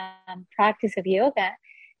practice of yoga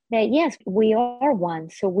that yes, we are one.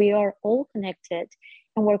 So we are all connected,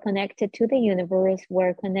 and we're connected to the universe.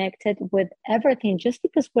 We're connected with everything, just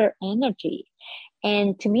because we're energy.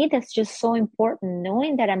 And to me, that's just so important,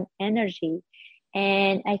 knowing that I'm energy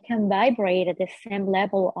and I can vibrate at the same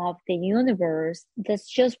level of the universe. That's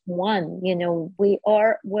just one,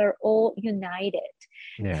 we're all united.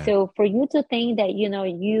 Yeah. So for you to think that,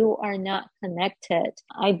 you are not connected,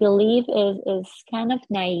 I believe is kind of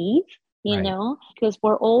naive, Right. because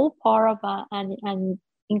we're all part of an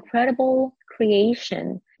incredible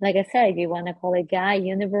creation. Like I said, if you want to call it God,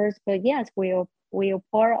 universe, but yes, we are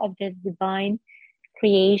part of this divine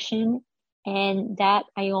creation, and that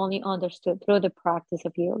I only understood through the practice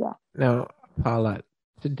of yoga. Now, Paula,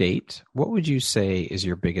 to date, what would you say is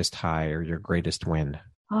your biggest high or your greatest win?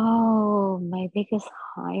 Oh, my biggest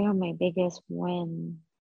high or my biggest win.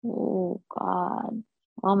 Oh God.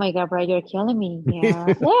 Oh my God, Brad, you're killing me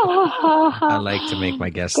here. I like to make my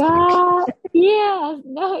guests think. God. Yeah.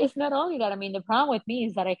 No, it's not only that. I mean, the problem with me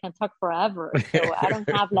is that I can talk forever. So I don't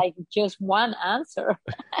have like just one answer.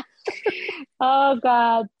 Oh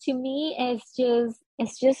God. To me, it's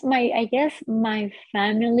just I guess my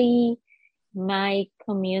family, my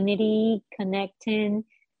community, connecting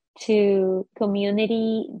to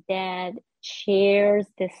community that shares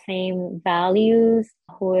the same values,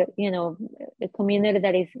 who, a community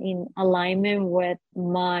that is in alignment with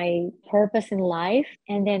my purpose in life.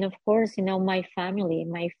 And then of course, my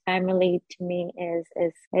family to me is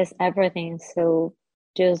everything. So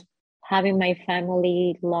just having my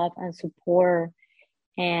family love and support,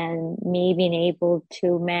 and me being able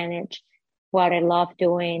to manage what I love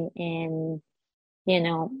doing, and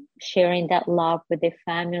sharing that love with the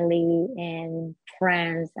family and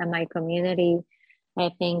friends and my community.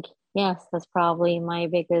 I think, yes, that's probably my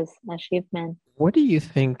biggest achievement. What do you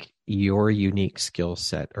think your unique skill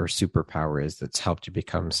set or superpower is that's helped you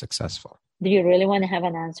become successful? Do you really want to have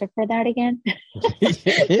an answer for that again?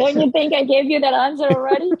 Don't you think I gave you that answer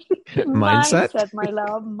already? Mindset, my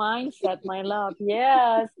love. Mindset, my love.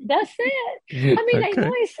 Yes, that's it. I mean, okay. I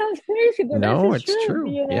know it sounds crazy, but No, that's the it's truth,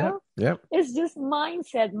 true. Yeah. Yep. It's just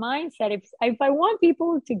mindset. If I want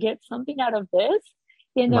people to get something out of this,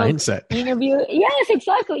 Mindset. interview. Yes,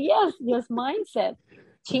 exactly. Yes, mindset.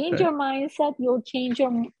 Change Okay. your mindset, you'll change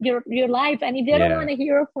your life. And if they don't Yeah. want to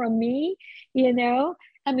hear from me,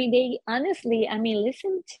 I mean, they honestly, I mean,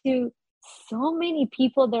 listen to so many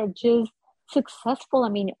people that are just successful. I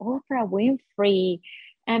mean, Oprah Winfrey.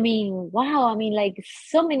 I mean, wow. I mean, like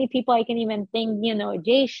so many people I can even think,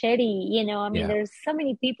 Jay Shetty, I mean, Yeah. there's so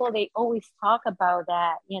many people, they always talk about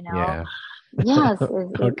that. Yeah. Yes.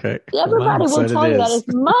 Okay. Everybody will Mindset it tell you that is.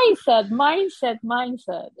 it's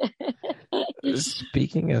mindset.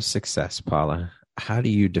 Speaking of success, Paula, how do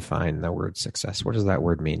you define the word success? What does that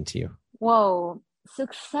word mean to you? Whoa,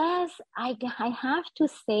 success, I have to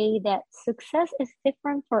say that success is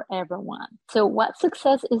different for everyone. So what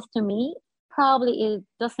success is to me, probably it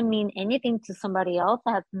doesn't mean anything to somebody else.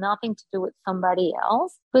 It has nothing to do with somebody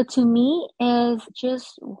else. But to me is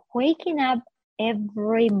just waking up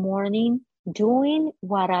every morning, doing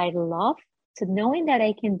what I love, so knowing that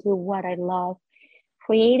I can do what I love,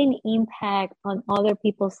 creating impact on other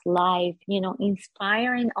people's life,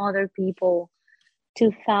 inspiring other people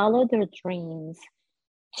to follow their dreams,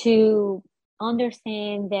 to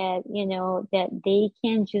understand that, that they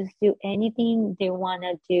can just do anything they want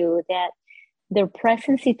to do, that their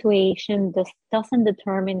present situation doesn't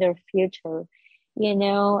determine their future.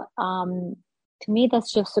 To me,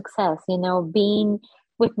 that's just success, being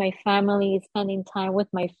with my family, spending time with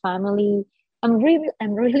my family. I'm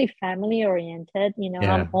really family oriented,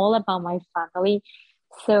 Yeah. I'm all about my family.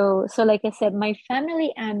 So like I said, my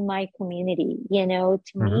family and my community, to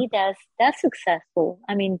Hmm. me, that's successful.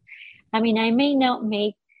 I mean, I may not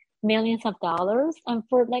make millions of dollars. And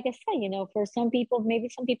for, like I said, for some people, maybe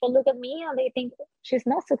some people look at me and they think she's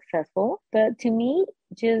not successful. But to me,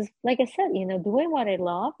 just like I said, doing what I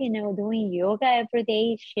love, doing yoga every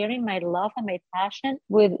day, sharing my love and my passion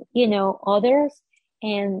with, others,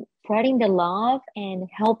 and spreading the love and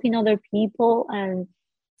helping other people and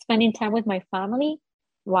spending time with my family.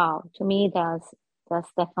 Wow, to me,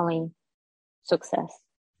 that's definitely success.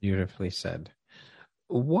 Beautifully said.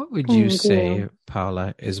 What would you Thank you. say,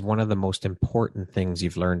 Paula, is one of the most important things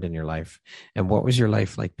you've learned in your life? And what was your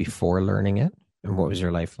life like before learning it? And what was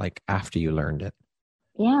your life like after you learned it?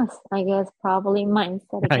 Yes, I guess probably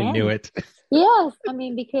mindset I knew again. it. Yes, I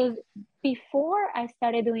mean, because before I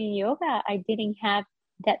started doing yoga, I didn't have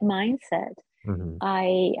that mindset. Hmm.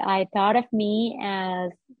 I thought of me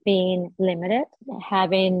as being limited,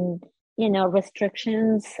 having,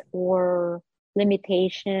 restrictions or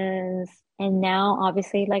limitations. And now,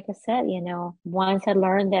 obviously, like I said, once I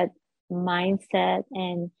learned that mindset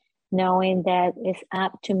and knowing that it's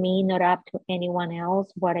up to me, not up to anyone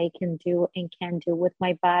else, what I can do and can do with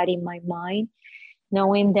my body, my mind,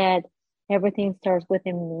 knowing that everything starts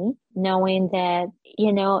within me, knowing that,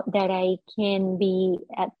 that I can be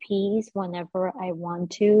at peace whenever I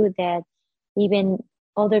want to, that even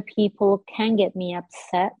other people can get me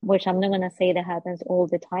upset, which I'm not going to say that happens all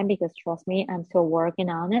the time because trust me, I'm still working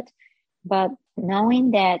on it. But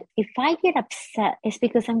knowing that if I get upset, it's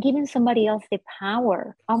because I'm giving somebody else the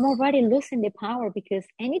power. I'm already losing the power because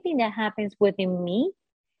anything that happens within me,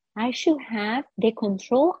 I should have the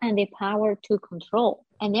control and the power to control.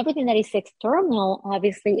 And everything that is external,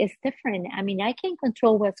 obviously, is different. I mean, I can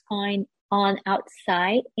control what's going on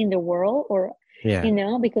outside in the world, or, Yeah.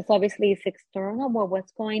 because obviously it's external, but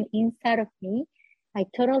what's going inside of me, I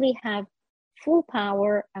totally have full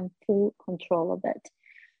power and full control of it.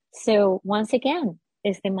 So once again,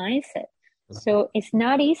 it's the mindset. So it's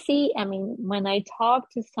not easy. I mean, when I talk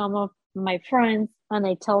to some of my friends and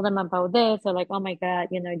I tell them about this, they're like, oh my God,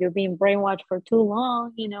 you're being brainwashed for too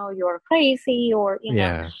long, you're crazy, or,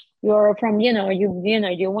 Yeah. you're from,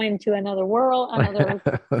 you went to another world, another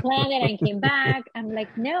planet and came back. I'm like,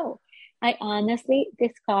 no, I honestly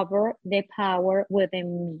discover the power within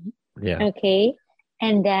me. Yeah. Okay.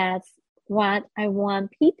 And that's what I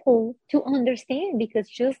want people to understand, because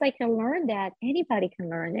just like I learned that, anybody can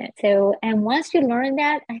learn it. So, and once you learn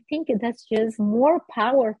that, I think that's just more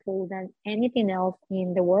powerful than anything else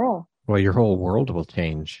in the world. Well, your whole world will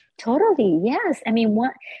change. Totally. Yes. I mean,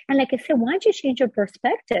 and like I said, why don't you change your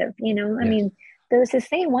perspective? I Yes. mean, there's a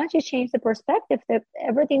saying, once you change the perspective, that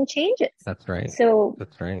everything changes. That's right. So,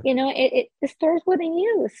 That's right. it starts within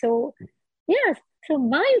you. So, yes. So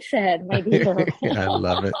mindset, my dear. I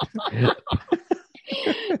love it.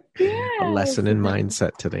 Yes. A lesson in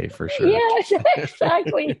mindset today for sure. Yes,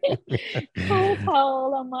 exactly.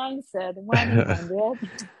 Paula mindset, 100.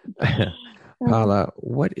 Paula,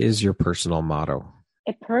 what is your personal motto?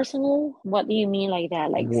 A personal? What do you mean like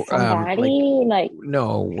that? Like somebody?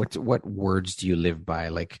 No. What words do you live by?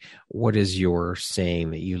 Like, what is your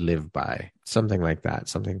saying that you live by? Something like that.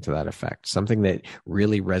 Something to that effect. Something that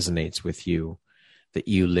really resonates with you, that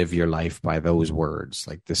you live your life by those words.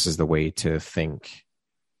 Like, this is the way to think.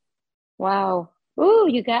 Wow. Ooh,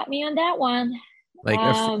 you got me on that one. Like,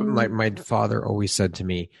 my father always said to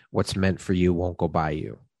me, what's meant for you won't go by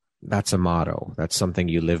you. That's a motto. That's something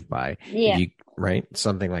you live by. Yeah. Right?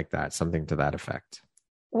 Something like that. Something to that effect.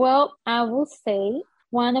 Well, I will say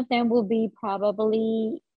one of them will be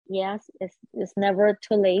probably, yes, it's never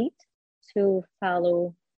too late to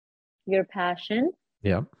follow your passion.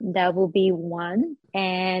 Yeah. That will be one.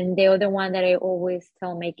 And the other one that I always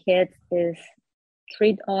tell my kids is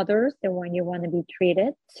treat others the way you want to be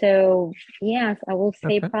treated. So yes, I will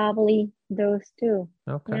say probably those two.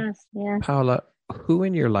 Okay. Yes. Yeah. Paula, who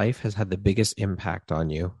in your life has had the biggest impact on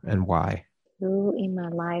you and why? Who in my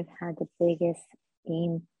life had the biggest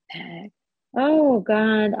impact? Oh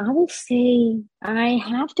God, I will say I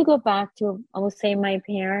have to go back to, I will say my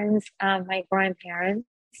parents, my grandparents.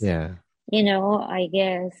 Yeah. I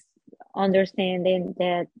guess understanding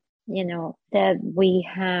that, that we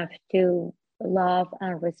have to love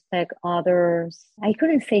and respect others. I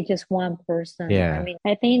couldn't say just one person. Yeah. I mean,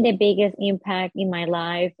 I think the biggest impact in my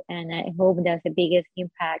life, and I hope that's the biggest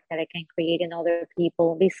impact that I can create in other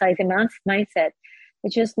people, besides the mindset,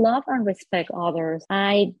 is just love and respect others.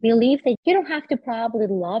 I believe that you don't have to probably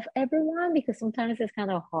love everyone, because sometimes it's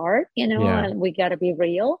kind of hard, and we got to be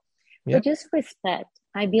real. But just respect.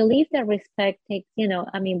 I believe that respect takes,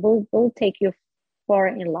 will take you far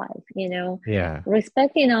in life, Yeah.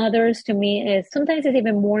 Respecting others to me is sometimes it's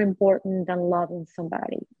even more important than loving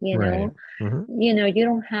somebody, Right. Mm-hmm. You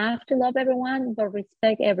don't have to love everyone, but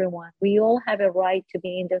respect everyone. We all have a right to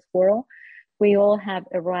be in this world. We all have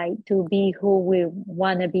a right to be who we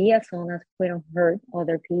want to be, as long as we don't hurt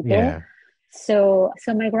other people. Yeah. So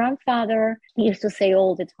my grandfather used to say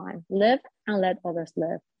all the time, live and let others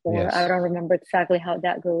live. Or I don't remember exactly how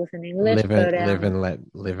that goes in English. Live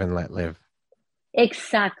and let live.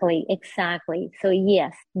 Exactly. So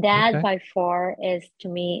yes, that by far is, to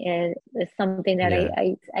me, is something that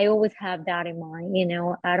I always have that in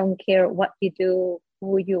mind. I don't care what you do,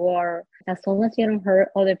 who you are, as long as you don't hurt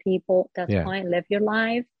other people, that's fine. Live your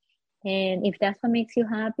life. And if that's what makes you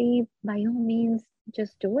happy, by all means,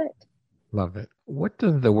 just do it. Love it. What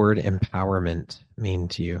does the word empowerment mean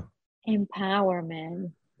to you?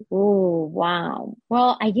 Empowerment. Oh, wow.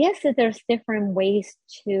 Well, I guess that there's different ways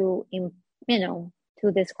to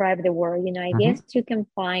describe the word. I guess you can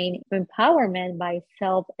find empowerment by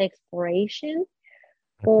self-exploration,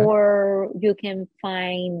 or you can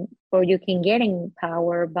get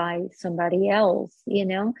empowered by somebody else,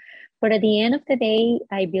 But at the end of the day,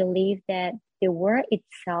 I believe that the word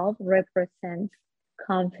itself represents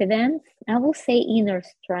confidence. I will say inner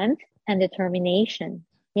strength and determination.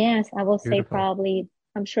 Yes, I will say probably,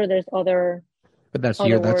 I'm sure there's other. But that's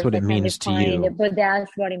what it means to you. But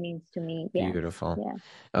that's what it means to me. Yeah. Beautiful.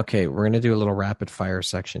 Yeah. Okay, we're going to do a little rapid fire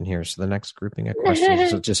section here. So the next grouping of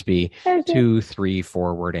questions will just be 2, 3,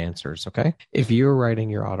 4 word answers. Okay. If you were writing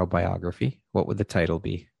your autobiography, what would the title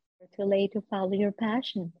be? Too late to follow your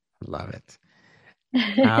passion. Love it.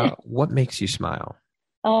 What makes you smile?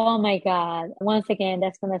 Oh my God. Once again,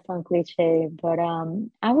 that's going to sound cliche, but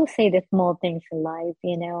I will say the small things in life,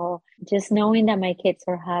 just knowing that my kids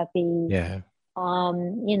are happy. Yeah.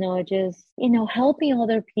 Just, helping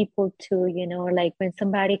other people too, like when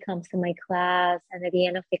somebody comes to my class and at the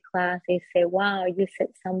end of the class, they say, wow, you said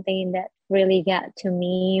something that really got to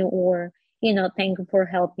me, or, thank you for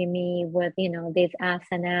helping me with, this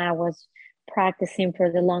asana I was practicing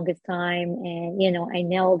for the longest time. And, I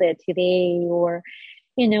nailed it today. Or,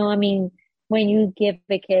 when you give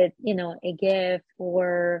a kid, a gift,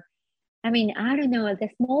 or, I don't know, the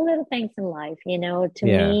small little things in life, to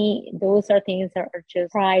me, those are things that are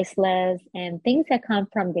just priceless, and things that come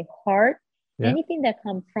from the heart. Yeah. Anything that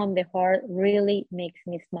comes from the heart really makes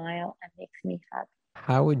me smile and makes me happy.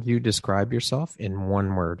 How would you describe yourself in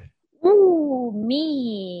one word? Ooh,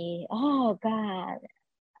 me. Oh, God.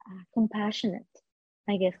 Compassionate.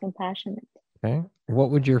 I guess compassionate. Okay.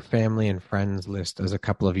 What would your family and friends list as a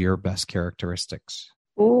couple of your best characteristics?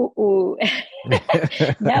 Ooh.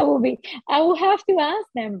 That would be, I will have to ask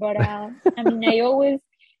them, but I mean, I always,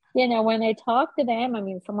 when I talk to them, I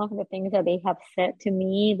mean, some of the things that they have said to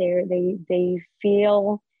me, they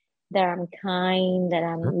feel that I'm kind, that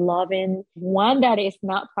I'm loving. One that is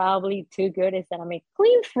not probably too good is that I'm a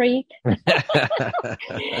clean freak.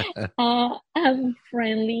 I'm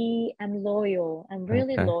friendly, I'm loyal, I'm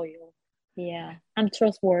really Okay. loyal. Yeah, I'm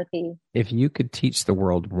trustworthy. If you could teach the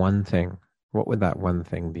world one thing, what would that one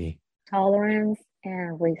thing be? Tolerance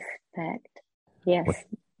and respect. Yes, What,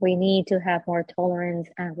 we need to have more tolerance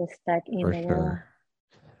and respect in for the world. sure.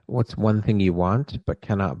 What's one thing you want but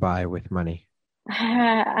cannot buy with money?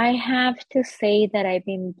 I have to say that I've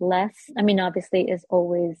been blessed. I mean, obviously,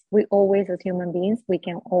 we always, as human beings, we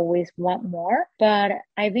can always want more, but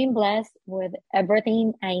I've been blessed with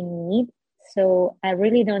everything I need. So I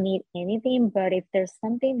really don't need anything. But if there's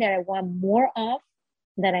something that I want more of,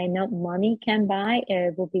 that I know money can buy,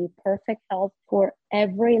 it will be perfect health for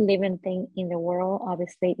every living thing in the world,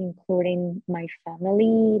 obviously, including my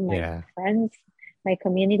family, my Yeah. friends, my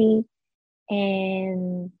community,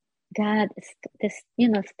 and God,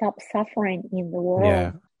 stop suffering in the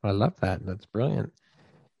Yeah. world. I love that. That's brilliant.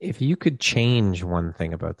 If you could change one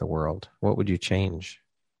thing about the world, what would you change?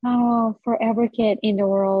 Oh, for every kid in the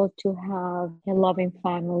world to have a loving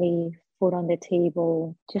family, food on the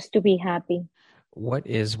table, just to be happy. What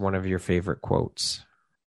is one of your favorite quotes?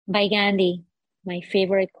 By Gandhi, my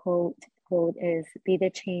favorite quote is, "Be the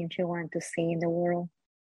change you want to see in the world."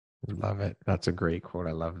 Love it. That's a great quote.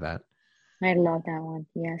 I love that. I love that one.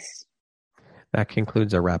 Yes. That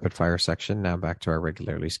concludes our rapid fire section. Now back to our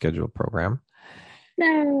regularly scheduled program.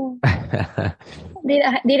 No. Did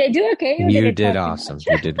I do okay, or did You I did talk too awesome. much?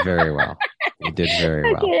 You did very well. You did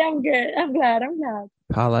very well. Okay, I'm good. I'm glad. I'm glad.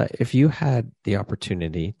 Paula, if you had the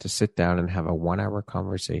opportunity to sit down and have a 1 hour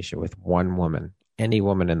conversation with one woman, any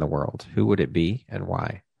woman in the world, who would it be and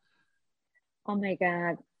why? Oh my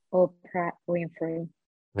God, Oprah Winfrey.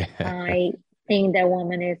 I think that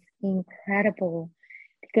woman is incredible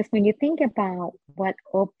because when you think about what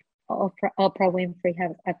Oprah Winfrey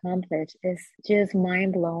has accomplished, it's just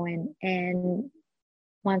mind blowing. And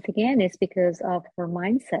once again, it's because of her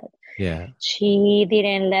mindset. Yeah. She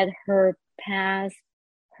didn't let her past,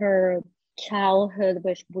 her childhood,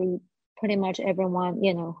 which we pretty much everyone,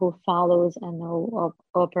 who follows and know of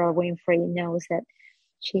Oprah Winfrey knows that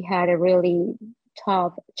she had a really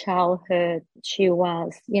tough childhood. She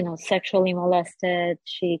was, sexually molested.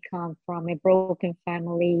 She come from a broken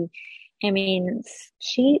family. I mean,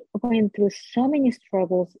 she went through so many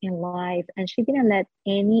struggles in life, and she didn't let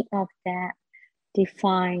any of that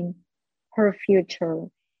define her future.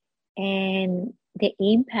 And the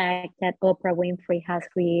impact that Oprah Winfrey has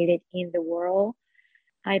created in the world,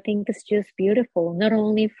 I think it's just beautiful, not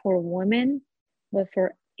only for women, but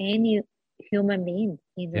for any human being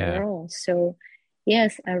in the Yeah. world. So,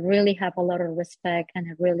 yes, I really have a lot of respect and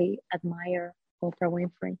I really admire Oprah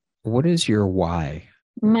Winfrey. What is your why?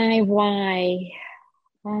 My why,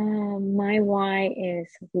 my why is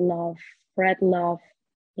love, spread love,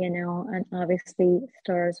 and obviously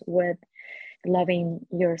starts with loving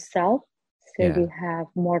yourself. So Yeah. you have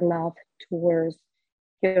more love towards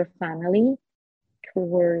your family,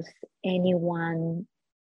 towards anyone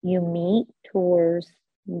you meet, towards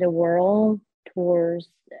the world, towards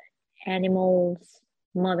animals,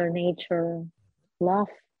 Mother Nature. Love.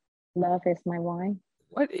 Love is my why.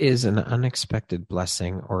 What is an unexpected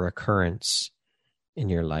blessing or occurrence in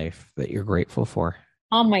your life that you're grateful for?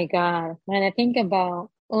 Oh my God. When I think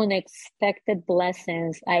about unexpected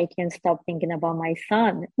blessings, I can stop thinking about my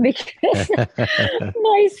son because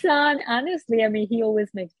my son, honestly, I mean, he always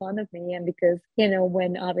makes fun of me. And because,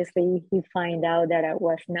 when obviously he find out that I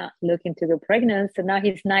was not looking to get pregnant, so now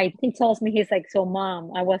he's not, he tells me, he's like, "So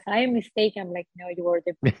mom, I a mistake." I'm like, "No, you were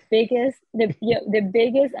the biggest, the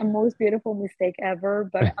biggest and most beautiful mistake ever."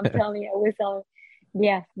 But I'm telling you, I was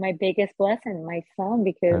yeah, my biggest blessing, my son,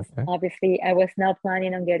 because Okay. obviously I was not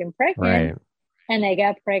planning on getting pregnant Right. and I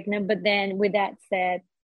got pregnant. But then with that said,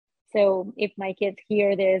 so if my kids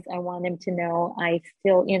hear this, I want them to know I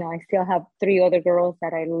still have 3 other girls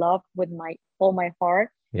that I love with all my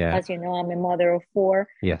heart. Yeah. As you know, I'm a mother of 4,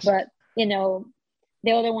 Yes. but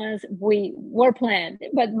the other ones we were planned,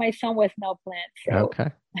 but my son was not planned. So Okay.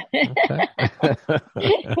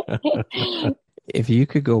 If you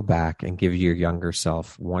could go back and give your younger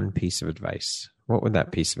self one piece of advice, what would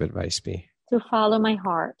that piece of advice be? To follow my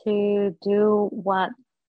heart, to do what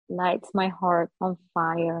lights my heart on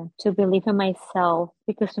fire, to believe in myself,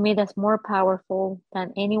 because to me that's more powerful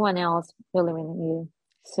than anyone else believing in you.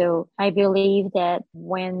 So I believe that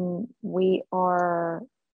when we are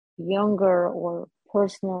younger or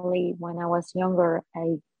personally, when I was younger,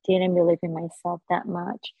 I didn't believe in myself that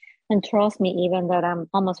much. And trust me, even that I'm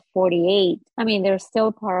almost 48, I mean, there's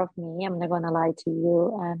still part of me. I'm not going to lie to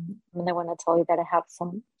you. And I'm not going to tell you that I have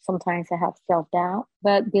sometimes I have self-doubt,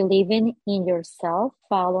 but believing in yourself,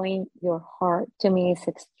 following your heart, to me is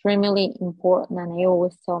extremely important. And I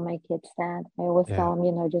always tell my kids that. I always tell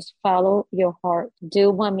them, just follow your heart. Do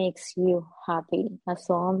what makes you happy.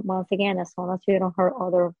 Once again, as long as you don't hurt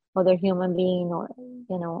other human being or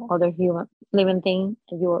other human living thing,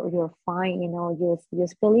 you're fine.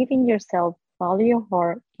 Just believe in yourself, follow your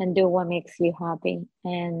heart, and do what makes you happy,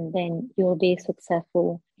 and then you'll be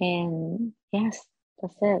successful. And yes,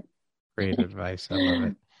 that's it. Great advice. I love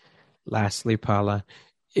it. Lastly, Paula,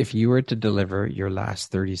 if you were to deliver your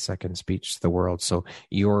last 30-second speech to the world, so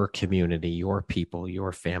your community, your people,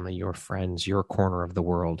 your family, your friends, your corner of the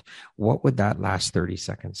world, what would that last 30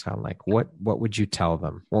 seconds sound like? What would you tell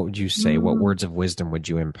them? What would you say? What words of wisdom would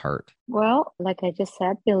you impart? Well, like I just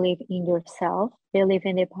said, believe in yourself, believe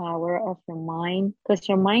in the power of your mind, because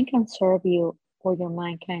your mind can serve you or your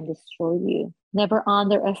mind can destroy you. Never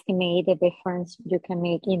underestimate the difference you can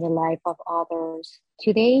make in the life of others.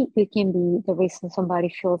 Today, you can be the reason somebody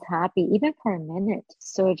feels happy, even for a minute.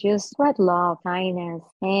 So just spread love, kindness.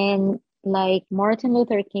 And like Martin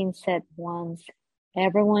Luther King said once,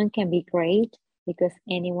 everyone can be great because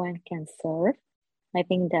anyone can serve. I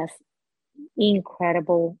think that's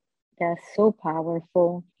incredible. That's so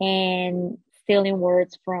powerful. And stealing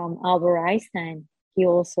words from Albert Einstein, he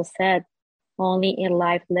also said, only a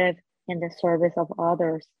life lived in the service of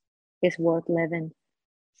others is worth living.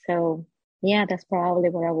 So yeah, that's probably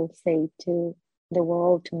what I would say to the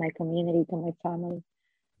world, to my community, to my family.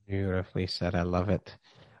 Beautifully said. I love it.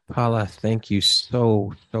 Paula, thank you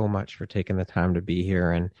so much for taking the time to be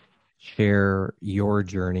here and share your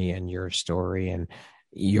journey and your story and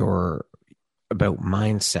your about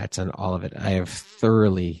mindsets and all of it. I have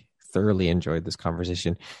thoroughly enjoyed this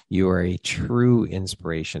conversation. You are a true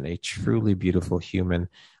inspiration, a truly beautiful human.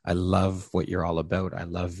 I love what you're all about. I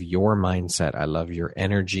love your mindset. I love your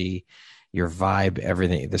energy, your vibe,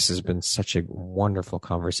 everything. This has been such a wonderful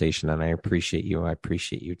conversation, and I appreciate you. I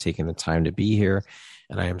appreciate you taking the time to be here.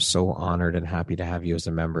 And I am so honored and happy to have you as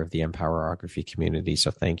a member of the Empowerography community.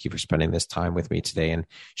 So thank you for spending this time with me today and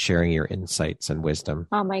sharing your insights and wisdom.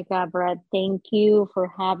 Oh my God, Brad, thank you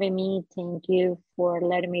for having me. Thank you for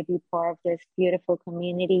letting me be part of this beautiful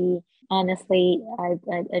community. Honestly,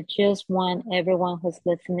 I just want everyone who's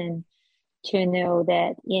listening to know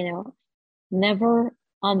that, never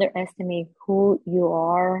underestimate who you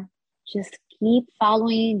are. Just keep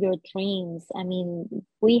following your dreams. I mean,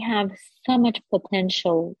 we have so much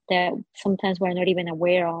potential that sometimes we're not even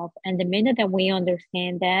aware of. And the minute that we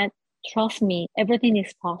understand that, trust me, everything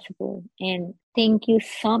is possible. And thank you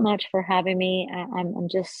so much for having me. I'm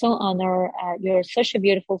just so honored. You're such a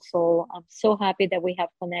beautiful soul. I'm so happy that we have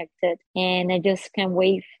connected. And I just can't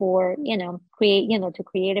wait for, to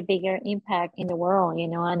create a bigger impact in the world,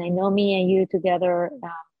 and I know me and you together,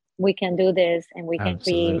 we can do this and we can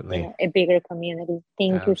create a bigger community.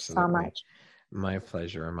 Thank you so much. My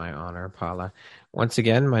pleasure and my honor, Paula. Once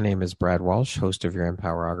again, my name is Brad Walsh, host of your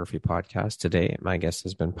Empowerography podcast. Today, my guest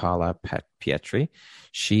has been Paula Pietri.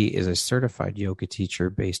 She is a certified yoga teacher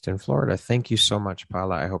based in Florida. Thank you so much,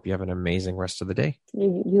 Paula. I hope you have an amazing rest of the day.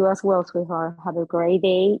 You as well, sweetheart. Have a great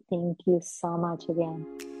day. Thank you so much again.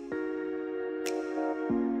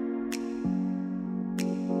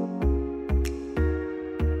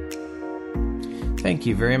 Thank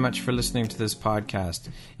you very much for listening to this podcast.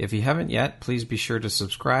 If you haven't yet, please be sure to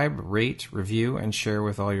subscribe, rate, review, and share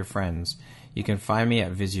with all your friends. You can find me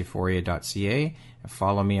at visuphoria.ca and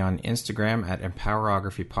follow me on Instagram at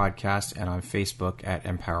Empowerography Podcast and on Facebook at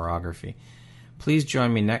Empowerography. Please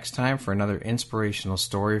join me next time for another inspirational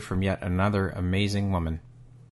story from yet another amazing woman.